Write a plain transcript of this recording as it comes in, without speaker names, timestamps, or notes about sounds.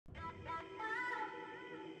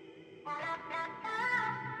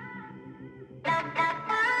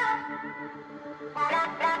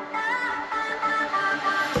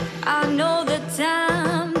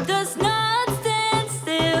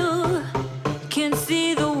can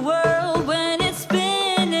see the world when it's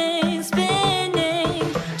spinning, spinning.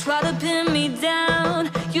 Try to pin me down,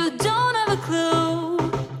 you don't have a clue.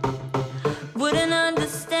 Wouldn't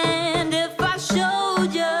understand if I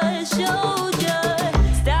showed you, showed you.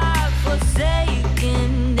 Stop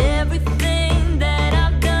forsaking everything that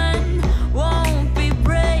I've done. Won't be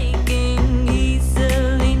breaking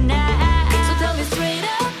easily now. So tell me straight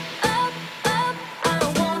up, up, up. I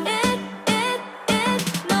don't want it,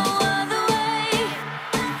 no other way,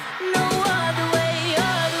 no other way,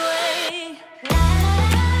 other way.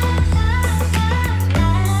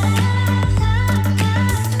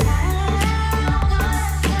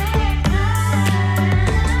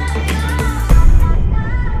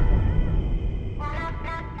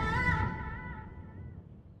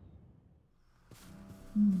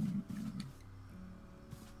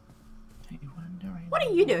 What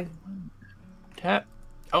are you doing?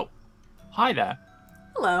 Oh, hi there.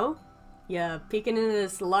 Hello. You peeking into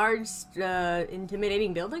this large,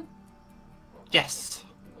 intimidating building? Yes,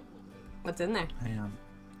 What's in there? I am.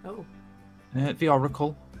 Oh. The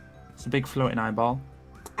Oracle. It's a big floating eyeball.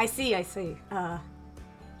 I see, I see.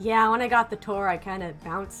 Yeah, when I got the tour, I kind of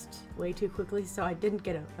bounced way too quickly, so I didn't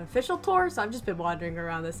get an official tour, so I've just been wandering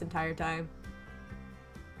around this entire time.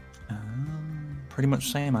 Pretty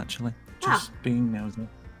much same, actually. Just being nosy.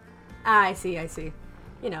 Ah, I see, I see.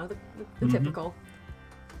 You know, the typical.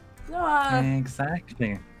 So,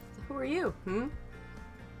 Exactly. who are you?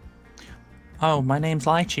 Oh, my name's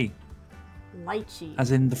Lychee, Lychee.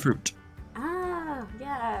 as in the fruit. Ah,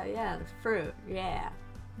 yeah, the fruit, yeah.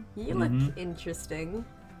 You look interesting,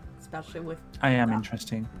 especially with I am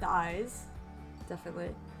interesting. the eyes.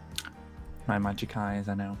 Definitely. My magic eyes,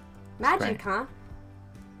 I know. Magic, great. huh?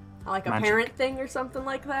 Like a Magic. parent thing or something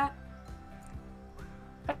like that?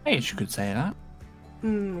 I guess you could say that.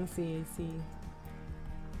 I see, I see.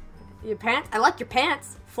 Your pants? I like your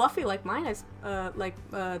pants. Fluffy like mine. Like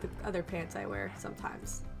the other pants I wear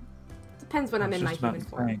sometimes. Depends when I'm in my human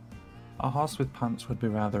form. A horse with pants would be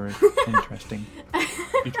rather interesting.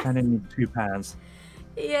 You'd kind of need two pairs.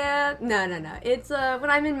 Yeah, no. It's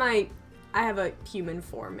when I'm in my, I have a human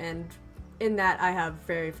form, and in that I have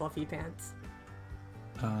very fluffy pants.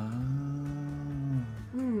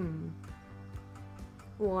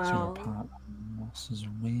 Well, So you're part of the horse as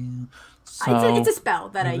well. So, it's a spell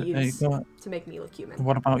that I use go- to make me look human.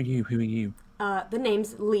 What about you? Who are you? The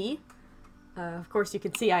name's Lee. Of course, you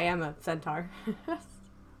can see I am a centaur.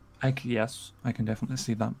 Yes, I can definitely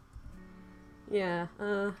see that. Yeah.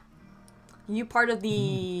 You part of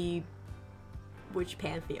the which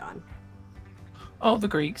pantheon? Oh, the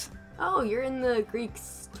Greeks. Oh, you're in the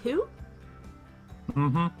Greeks too?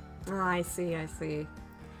 Mm-hmm. Oh, I see, I see.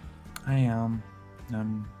 I am.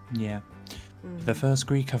 Yeah. The first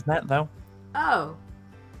Greek I've met, though. Oh,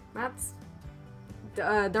 that's.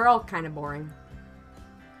 They're all kind of boring.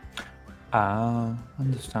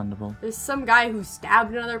 Understandable. There's some guy who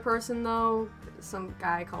stabbed another person, though. Some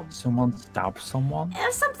guy called. Someone stabbed someone?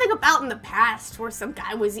 There's something about in the past where some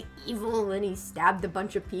guy was evil and he stabbed a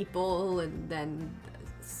bunch of people, and then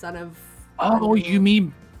son of. Oh, you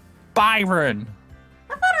mean Byron?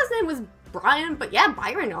 I thought his name was Brian, but yeah,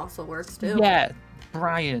 Byron also works too. Yeah,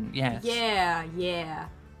 Brian, yes. Yeah.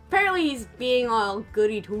 Apparently he's being all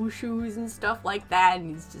goody two-shoes and stuff like that,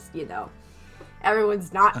 and he's just,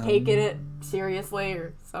 everyone's not taking it seriously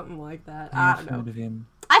or something like that. I don't know. Heard of him.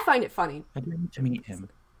 I find it funny. I do need to meet him.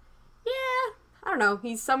 Yeah, I don't know.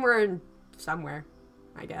 He's somewhere,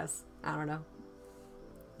 I guess. I don't know.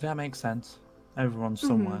 That makes sense. Everyone's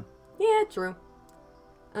somewhere. Yeah, true.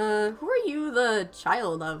 Who are you the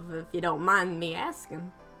child of, if you don't mind me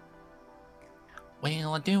asking?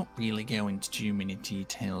 Well, I don't really go into too many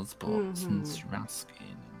details, but since you're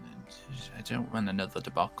asking, I don't want another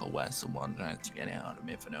debacle where someone tries to get out of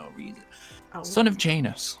me for no reason. Oh. Son of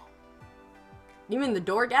Janus. You mean the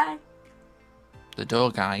door guy? The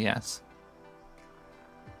door guy, yes.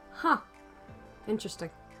 Huh.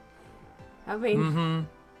 Interesting. I mean...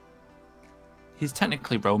 He's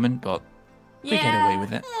technically Roman, but we yeah, get away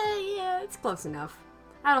with it. Yeah, it's close enough.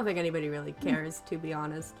 I don't think anybody really cares, to be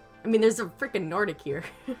honest. I mean, there's a freaking Nordic here.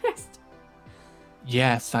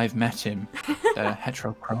 Yes, I've met him. The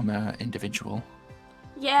heterochroma individual.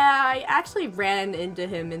 Yeah, I actually ran into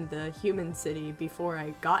him in the human city before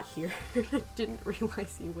I got here. I didn't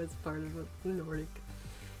realize he was part of the Nordic.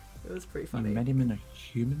 It was pretty funny. You met him in a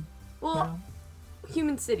human? Well,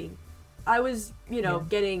 human city. I was,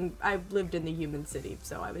 I lived in the human city,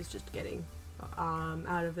 so I was just getting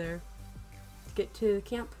out of there to get to the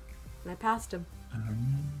camp, and I passed him.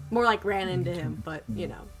 More like ran into him, but,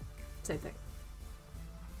 same thing.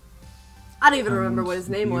 I don't even remember And what his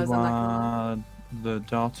name was. You I'm not are the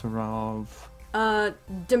daughter of.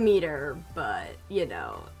 Demeter, but you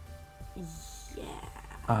know,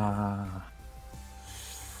 yeah.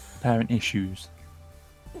 Parent issues.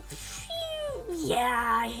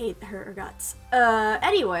 Yeah, I hate her guts.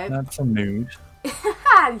 Anyway. That's a mood.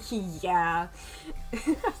 Yeah.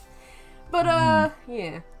 But,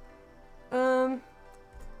 yeah.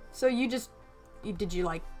 So did you,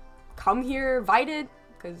 like, come here invited?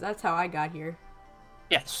 Because that's how I got here.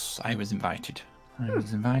 Yes, I was invited.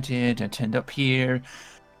 I turned up here,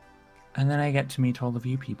 and then I get to meet all of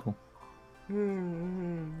you people.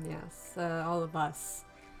 Yes, all of us.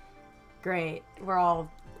 Great. We're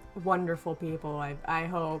all wonderful people, I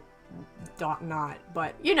hope. Not,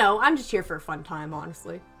 but, you know, I'm just here for a fun time,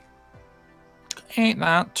 honestly. Ain't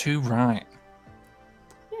that too right?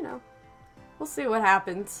 You know, we'll see what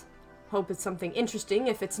happens. Hope it's something interesting.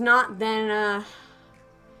 If it's not, then,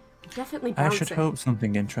 definitely bouncing. I should hope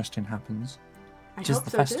something interesting happens. I It is hope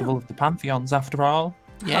the so, festival too. of the Pantheons, after all.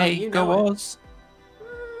 Yay, you go know it. us!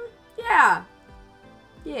 Yeah.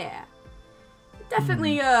 Yeah.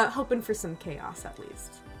 Definitely, hoping for some chaos, at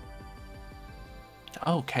least.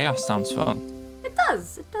 Oh, chaos sounds fun. It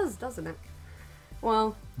does, doesn't it?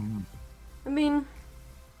 Well, I mean,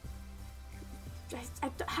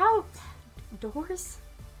 how doors?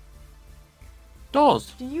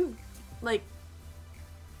 Doors. Do you like?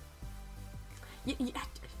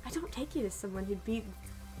 I don't take you as someone who'd be.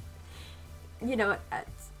 You know,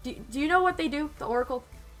 do you know what they do? The Oracle.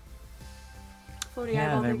 Floating Yeah,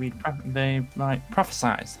 eyeball they thing? read, they like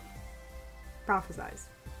prophesize. Prophesize.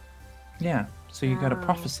 Yeah, so you get a Oh.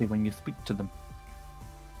 prophecy when you speak to them,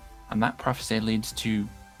 and that prophecy leads to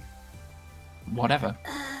whatever.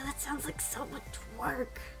 That sounds like so much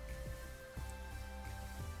work.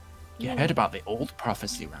 You heard about the old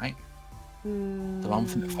prophecy, right? The one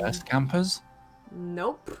from the first campers.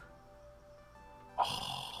 Nope.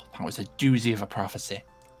 Oh, that was a doozy of a prophecy.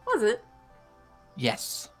 Was it?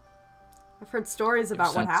 Yes. I've heard stories about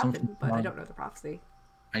what said happened, something but I wrong. don't know the prophecy.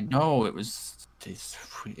 I know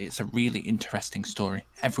it's a really interesting story.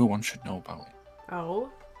 Everyone should know about it. Oh.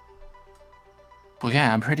 But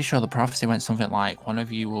yeah, I'm pretty sure the prophecy went something like, one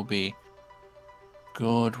of you will be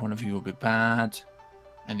good, one of you will be bad,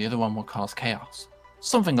 and the other one will cause chaos.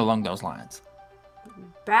 Something along those lines.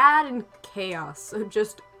 Bad and chaos. So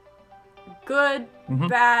just good, Mhm.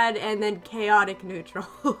 bad, and then chaotic neutral.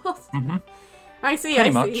 I see,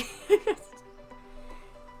 Pretty I see.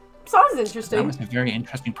 Sounds That interesting. was a very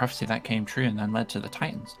interesting prophecy that came true and then led to the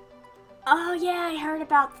Titans. Oh yeah, I heard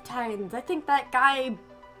about the Titans. I think that guy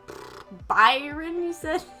Byron, you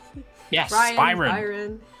said? Yes, Brian, Byron.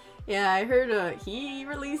 Byron. Yeah, I heard he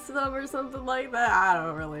released them or something like that. I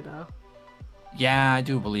don't really know. Yeah, I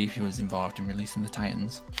do believe he was involved in releasing the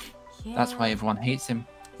Titans. Yeah. That's why everyone hates him.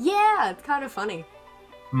 Yeah, it's kind of funny.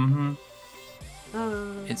 Mm-hmm.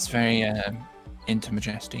 Uh, It's very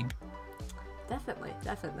intermajestic.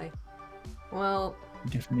 Definitely. Well,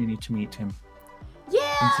 You definitely need to meet him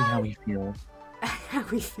yeah. and see how he feels. How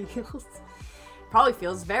he feels. Probably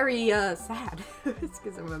feels very sad. It's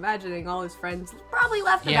because I'm imagining all his friends probably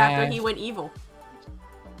left him after he went evil.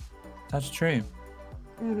 That's true.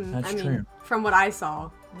 That's I mean, true. from what I saw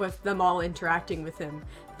with them all interacting with him,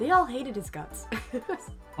 they all hated his guts.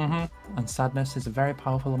 Mm-hmm. And sadness is a very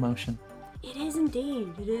powerful emotion. It is indeed.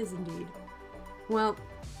 Well,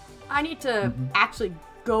 I need to actually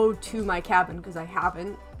go to my cabin because I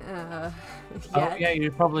haven't yet. Oh yeah,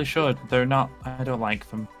 you probably should. They're not. I don't like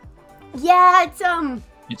them. Yeah,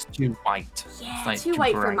 It's too white. Yeah, It's like too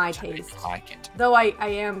white for bright. my I don't taste. like it. Though I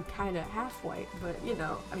am kind of half white, but you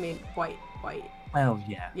know, I mean, white. Well,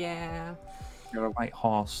 yeah. Yeah. You're a white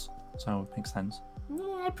horse, so it makes sense.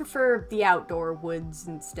 Yeah, I prefer the outdoor woods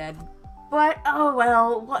instead. But oh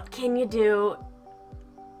well, what can you do?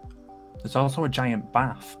 There's also a giant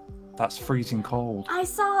bath that's freezing cold. I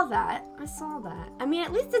saw that. I mean,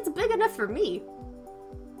 at least it's big enough for me.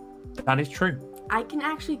 That is true. I can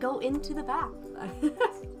actually go into the bath.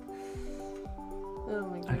 Oh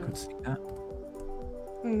my I could god. see that.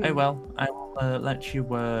 Oh well, I will let you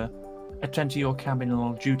attend to your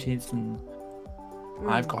cabinal duties, and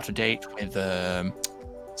I've got a date with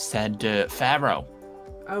said pharaoh.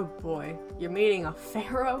 Oh boy, you're meeting a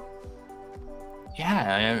pharaoh?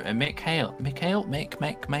 Yeah, Mikhail,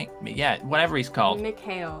 yeah, whatever he's called.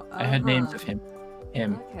 Mikhail. I heard names of him.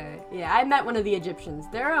 Okay. Yeah, I met one of the Egyptians.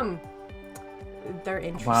 They're Wildly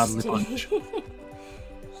interesting.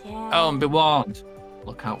 Yeah. Oh, and be warned.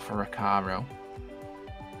 Look out for Recaro.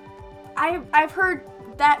 I've heard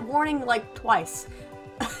that warning like twice.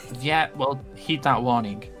 Yeah, well, heed that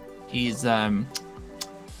warning. He's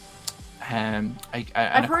an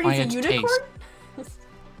I've heard he's a acquired unicorn? taste.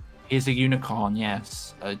 He's a unicorn,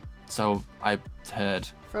 yes. So I've heard.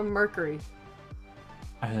 From Mercury.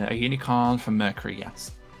 A unicorn from Mercury,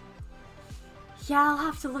 yes. Yeah, I'll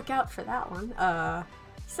have to look out for that one.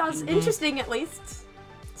 Sounds interesting at least.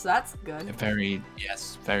 So that's good. Very,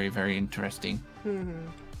 very interesting.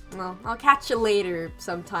 Well, I'll catch you later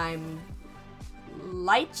sometime.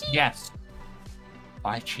 Lychee? Yes.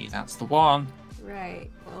 Lychee, that's the one. Right.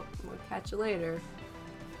 Well, we'll catch you later.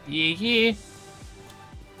 Yeah.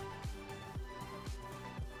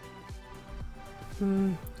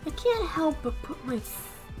 I can't help but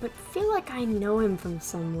but feel like I know him from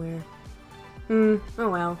somewhere. Oh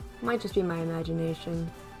well, might just be my imagination.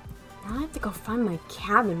 Now I have to go find my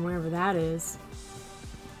cabin wherever that is.